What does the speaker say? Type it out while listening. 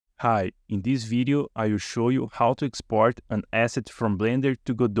Hi, in this video I will show you how to export an asset from Blender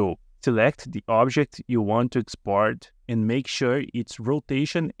to Godot. Select the object you want to export and make sure its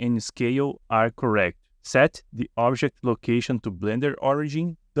rotation and scale are correct. Set the object location to Blender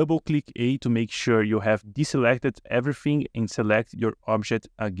Origin. Double-click A to make sure you have deselected everything and select your object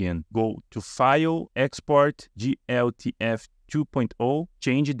again. Go to File, Export, GLTF 2.0,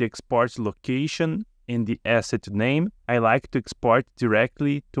 change the export location and the asset name. I like to export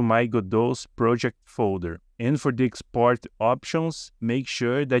directly to my Godot's project folder. And for the export options, make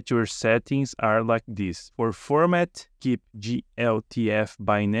sure that your settings are like this. For format, keep GLTF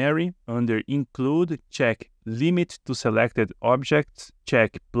binary. Under include, check limit to selected objects.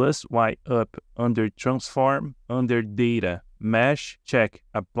 Check +Y up under transform. Under data, mesh, check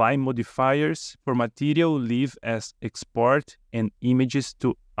apply modifiers. For material, leave as export and images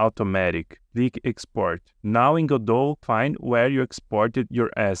to automatic. Click export. Now in Godot, find where you exported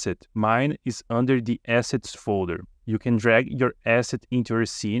your asset. Mine is under the assets folder. You can drag your asset into your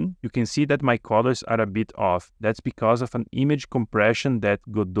scene. You can see that my colors are a bit off. That's because of an image compression that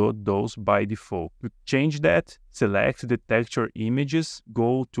Godot does by default. To change that, select the texture images,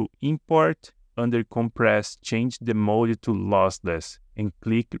 go to import, under compress, change the mode to lossless, and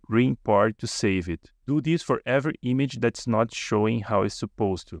click re-import to save it. Do this for every image that's not showing how it's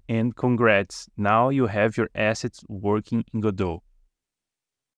supposed to. And congrats, now you have your assets working in Godot.